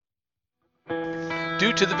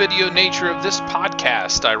Due to the video nature of this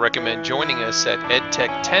podcast, I recommend joining us at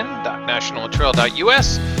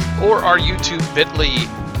edtech10.nationaltrail.us or our YouTube bit.ly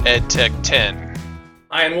edtech10.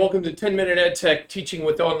 Hi, and welcome to 10-Minute EdTech Teaching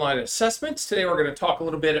with Online Assessments. Today we're going to talk a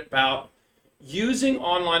little bit about using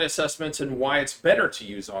online assessments and why it's better to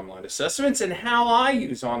use online assessments and how I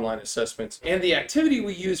use online assessments. And the activity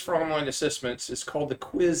we use for online assessments is called the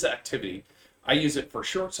quiz activity. I use it for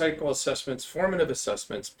short cycle assessments, formative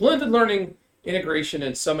assessments, blended learning, integration,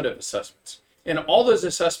 and summative assessments. In all those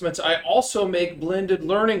assessments, I also make blended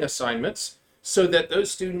learning assignments so that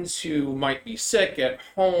those students who might be sick at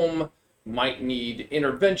home, might need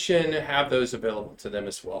intervention, have those available to them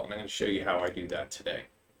as well. And I'm going to show you how I do that today.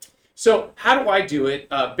 So how do I do it?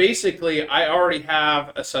 Basically, I already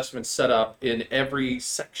have assessments set up in every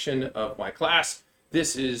section of my class.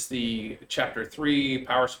 This is the Chapter 3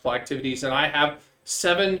 Power Supply Activities, and I have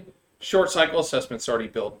 7 short cycle assessments already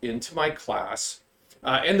built into my class.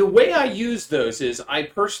 And the way I use those is I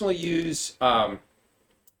personally use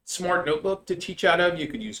Smart Notebook to teach out of. You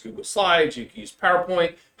could use Google Slides, you could use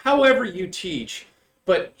PowerPoint, however you teach.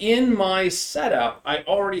 But in my setup, I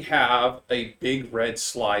already have a big red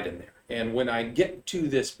slide in there. And when I get to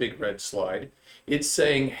this big red slide, it's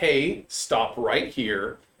saying, hey, stop right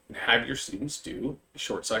here and have your students do a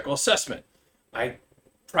short cycle assessment. I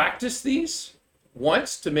practice these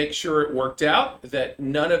once to make sure it worked out, that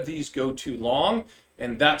none of these go too long.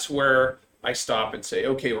 And that's where I stop and say,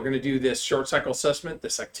 okay, we're going to do this short cycle assessment,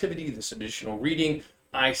 this activity, this additional reading.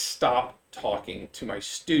 I stop talking to my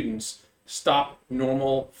students, stop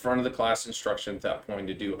normal front of the class instruction at that point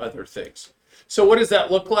to do other things. So what does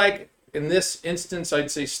that look like? In this instance,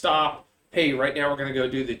 I'd say stop. Hey, right now we're going to go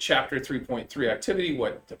do the Chapter 3.3 activity,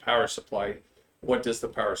 what does the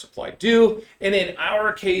power supply do? And in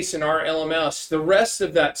our case, in our LMS, the rest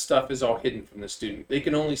of that stuff is all hidden from the student. They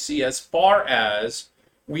can only see as far as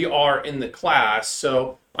we are in the class.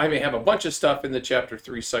 So I may have a bunch of stuff in the Chapter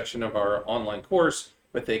 3 section of our online course,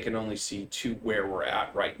 but they can only see to where we're at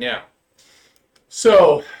right now.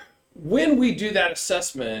 So when we do that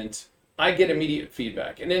assessment, I get immediate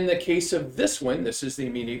feedback. And in the case of this one, this is the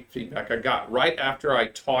immediate feedback I got right after I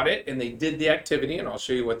taught it and they did the activity, and I'll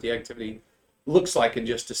show you what the activity looks like in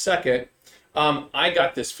just a second. I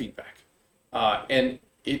got this feedback and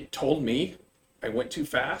it told me I went too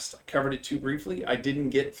fast, I covered it too briefly, I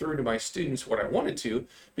didn't get through to my students what I wanted to,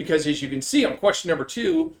 because as you can see on question number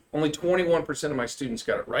 2, only 21% of my students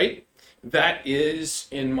got it right. That is,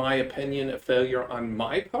 in my opinion, a failure on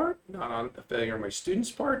my part, not on a failure on my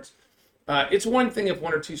students' part. It's one thing if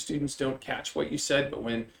 1 or 2 students don't catch what you said, but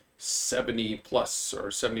when 70 plus or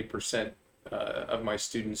 70% of my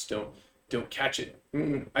students don't catch it,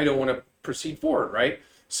 I don't want to proceed forward, right?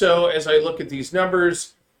 So as I look at these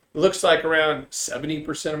numbers, it looks like around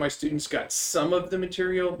 70% of my students got some of the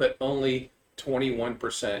material, but only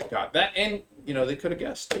 21% got that. And, they could have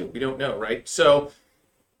guessed too. We don't know, right? So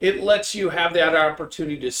it lets you have that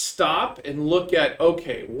opportunity to stop and look at,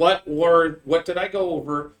 okay, what did I go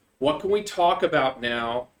over? What can we talk about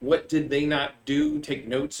now? What did they not do? Take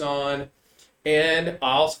notes on. And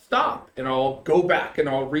I'll stop and I'll go back and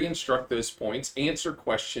I'll re-instruct those points, answer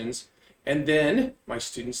questions, and then my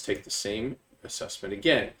students take the same assessment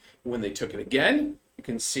again. When they took it again, you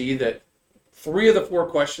can see that 3 of the 4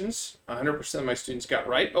 questions, 100% of my students got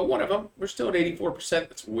right, but one of them, we're still at 84%.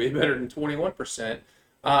 That's way better than 21%.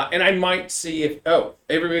 And I might see if,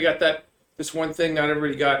 everybody got this one thing, not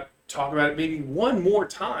everybody got, talk about it maybe one more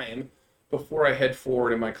time before I head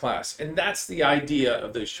forward in my class. And that's the idea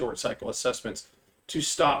of those short cycle assessments, to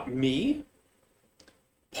stop me,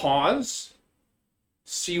 pause,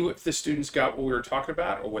 see if the students got what we were talking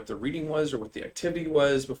about or what the reading was or what the activity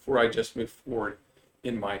was before I just move forward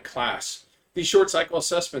in my class. These short cycle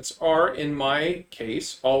assessments are, in my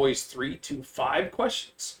case, always 3 to 5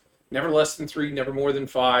 questions, never less than 3, never more than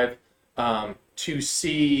 5, to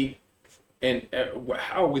see and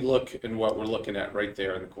how we look and what we're looking at right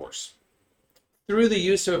there in the course. Through the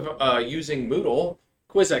use of using Moodle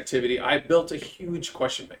quiz activity, I built a huge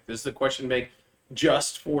question bank. This is the question bank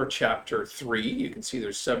just for Chapter 3. You can see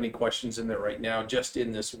there's 70 questions in there right now, just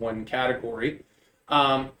in this one category.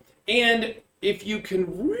 And if you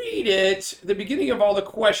can read it, the beginning of all the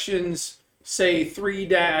questions say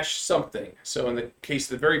 3- something. So in the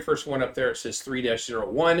case of the very first one up there, it says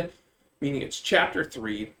 3-01, meaning it's Chapter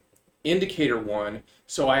 3, Indicator 1.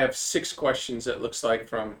 So I have 6 questions that looks like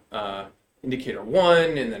from Indicator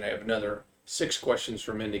 1, and then I have another 6 questions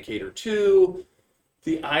from Indicator 2.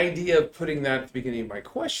 The idea of putting that at the beginning of my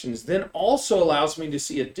questions then also allows me to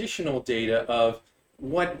see additional data of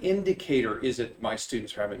what indicator is it my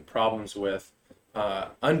students are having problems with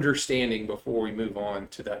understanding before we move on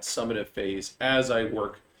to that summative phase as I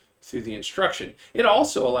work through the instruction. It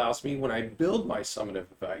also allows me, when I build my summative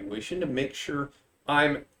evaluation, to make sure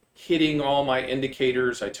I'm hitting all my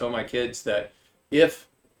indicators. I tell my kids that if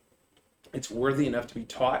it's worthy enough to be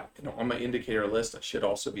taught and on my indicator list, I should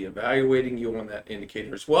also be evaluating you on that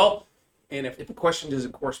indicator as well. And if the question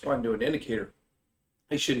doesn't correspond to an indicator,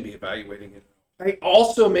 I shouldn't be evaluating it. I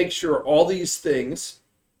also make sure all these things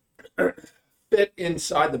fit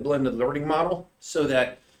inside the blended learning model so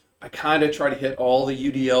that I kind of try to hit all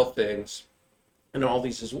the UDL things and all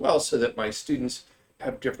these as well, so that my students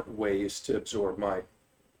have different ways to absorb my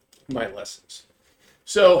lessons.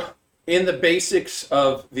 So in the basics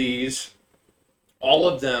of these, all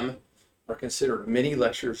of them are considered mini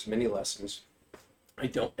lectures, mini lessons. I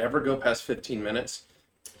don't ever go past 15 minutes.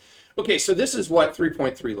 Okay, so this is what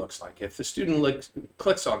 3.3 looks like. If the student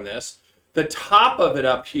clicks on this, the top of it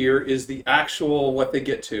up here is the actual what they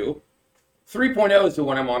get to. 3.0 is the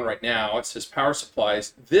one I'm on right now. It says power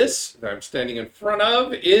supplies. This that I'm standing in front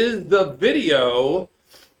of is the video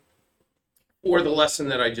for the lesson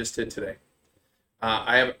that I just did today.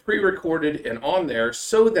 I have it pre-recorded and on there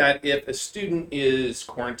so that if a student is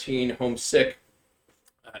quarantined, homesick,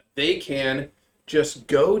 they can just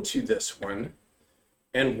go to this one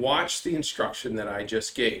and watch the instruction that I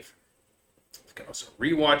just gave. They can also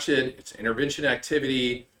rewatch it. It's an intervention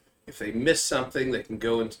activity. If they miss something, they can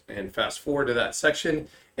go and fast forward to that section.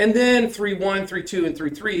 And then 3.1, 3.2, and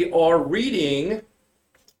 3.3 are reading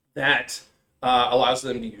that allows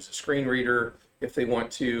them to use a screen reader if they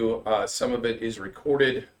want to. Some of it is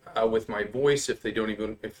recorded with my voice if they don't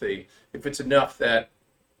even, if it's enough that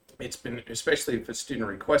it's been, especially if a student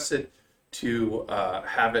requests it, to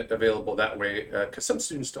have it available that way, because some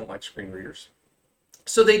students don't like screen readers.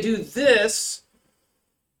 So they do this,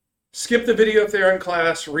 skip the video if they're in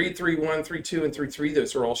class, read 3.1, 3.2, and 3.3.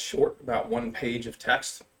 Those are all short, about 1 page of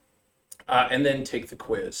text, and then take the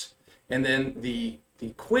quiz. And then the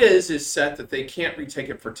quiz is set that they can't retake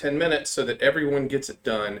it for 10 minutes so that everyone gets it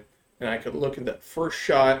done. And I could look at that first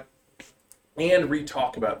shot and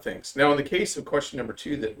re-talk about things. Now, in the case of question number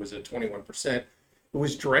 2 that was at 21%, it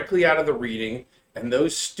was directly out of the reading. And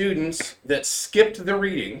those students that skipped the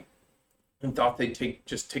reading and thought they'd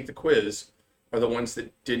just take the quiz are the ones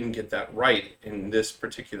that didn't get that right in this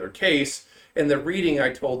particular case. And the reading, I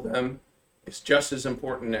told them, is just as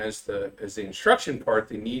important as the instruction part.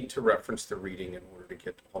 They need to reference the reading in order to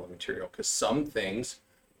get all the material, because some things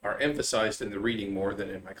are emphasized in the reading more than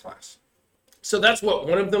in my class. So that's what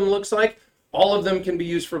one of them looks like. All of them can be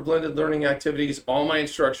used for blended learning activities. All my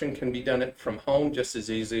instruction can be done from home just as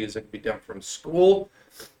easily as it can be done from school.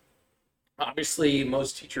 Obviously,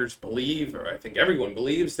 most teachers believe, or I think everyone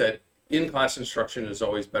believes, that in-class instruction is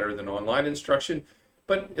always better than online instruction,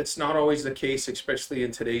 but it's not always the case, especially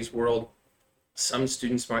in today's world. Some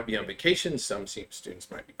students might be on vacation, some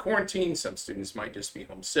students might be quarantined, some students might just be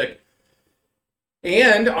homesick.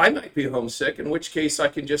 And I might be homesick, in which case I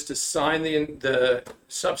can just assign the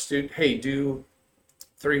substitute, hey, do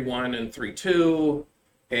 3.1 and 3.2,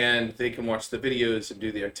 and they can watch the videos and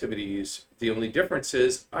do the activities. The only difference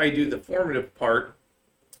is I do the formative part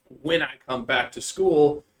when I come back to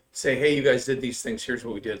school, say, hey, you guys did these things, here's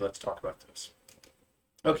what we did, let's talk about those.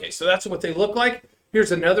 Okay, so that's what they look like.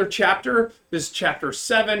 Here's another chapter. This is chapter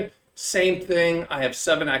 7, same thing. I have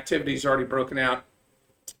 7 activities already broken out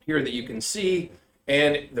here that you can see.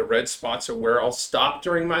 And the red spots are where I'll stop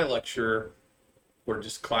during my lecture, or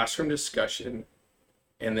just classroom discussion.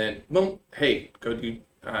 And then, boom, hey, go do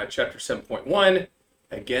chapter 7.1.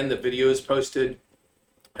 Again, the video is posted,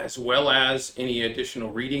 as well as any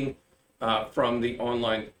additional reading from the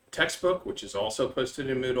online textbook, which is also posted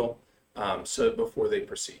in Moodle, so before they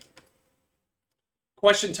proceed.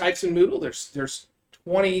 Question types in Moodle, there's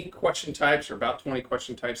 20 question types, or about 20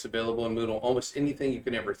 question types available in Moodle. Almost anything you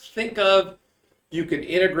can ever think of. You can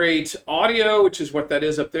integrate audio, which is what that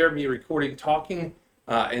is up there, me recording, talking,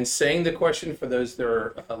 and saying the question for those that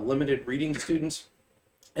are limited reading students.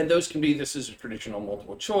 And those can be, this is a traditional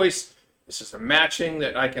multiple choice. This is a matching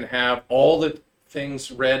that I can have all the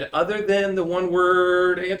things read other than the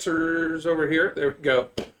one-word answers over here. There we go.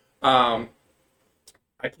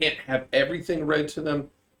 I can't have everything read to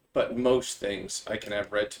them, but most things I can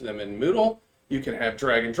have read to them in Moodle. You can have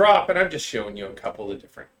drag and drop, and I'm just showing you a couple of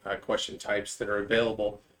different question types that are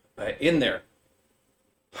available in there.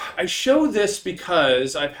 I show this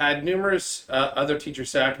because I've had numerous other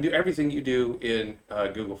teachers say, I can do everything you do in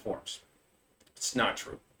Google Forms. It's not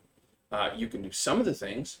true. You can do some of the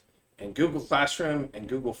things in Google Classroom and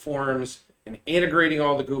Google Forms and integrating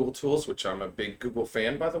all the Google tools, which I'm a big Google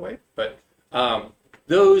fan, by the way, but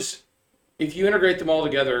those if you integrate them all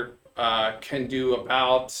together, can do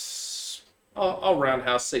about, I'll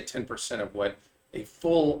roundhouse say 10% of what a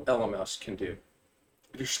full LMS can do.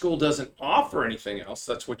 If your school doesn't offer anything else,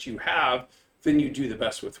 that's what you have, then you do the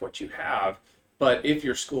best with what you have. But if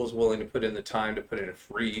your school is willing to put in the time to put in a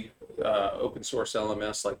free open source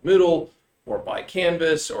LMS like Moodle or by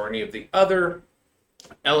Canvas or any of the other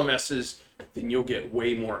LMSs, then you'll get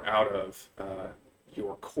way more out of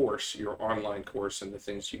your course, your online course, and the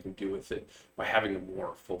things you can do with it by having a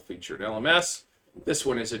more full-featured LMS. This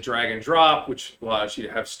one is a drag and drop, which allows you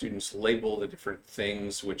to have students label the different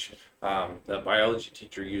things, which the biology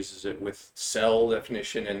teacher uses it with cell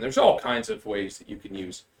definition, and there's all kinds of ways that you can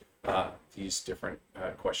use these different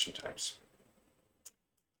question types.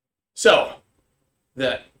 So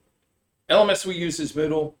the LMS we use is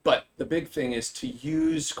Moodle, but the big thing is to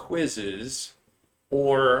use quizzes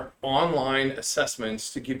or online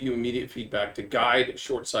assessments to give you immediate feedback, to guide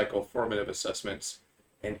short cycle formative assessments.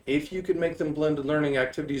 And if you can make them blended learning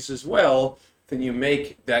activities as well, then you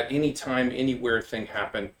make that anytime, anywhere thing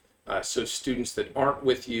happen. So students that aren't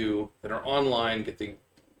with you, that are online, get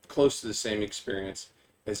close to the same experience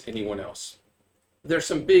as anyone else. There's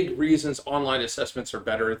some big reasons online assessments are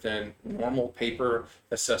better than normal paper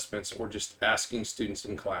assessments or just asking students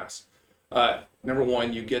in class. Number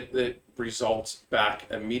one, you get the results back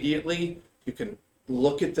immediately. You can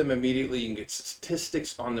look at them immediately. You can get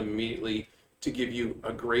statistics on them immediately to give you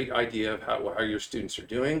a great idea of how your students are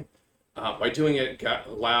doing. By doing it,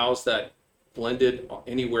 allows that blended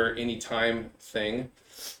anywhere, anytime thing.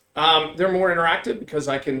 They're more interactive because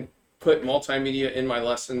I can put multimedia in my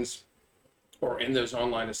lessons or in those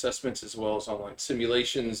online assessments, as well as online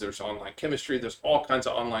simulations. There's online chemistry. There's all kinds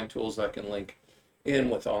of online tools that I can link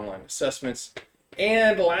in with online assessments.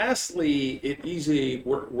 And lastly, it easily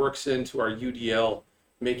works into our UDL,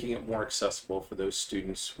 making it more accessible for those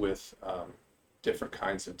students with different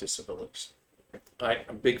kinds of disabilities. I'm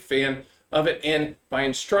a big fan of it, and by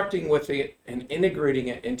instructing with it and integrating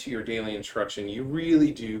it into your daily instruction, you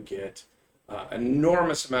really do get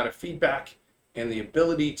enormous amount of feedback and the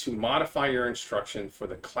ability to modify your instruction for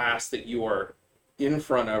the class that you are in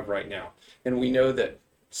front of right now. And we know that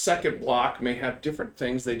second block may have different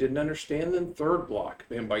things they didn't understand than third block.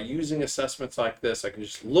 And by using assessments like this, I can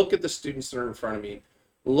just look at the students that are in front of me,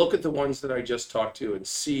 look at the ones that I just talked to, and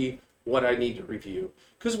see what I need to review.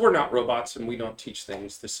 Because we're not robots and we don't teach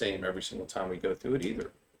things the same every single time we go through it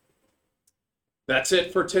either. That's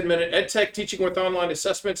it for 10-Minute EdTech Teaching with Online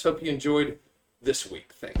Assessments. Hope you enjoyed this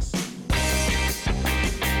week. Thanks.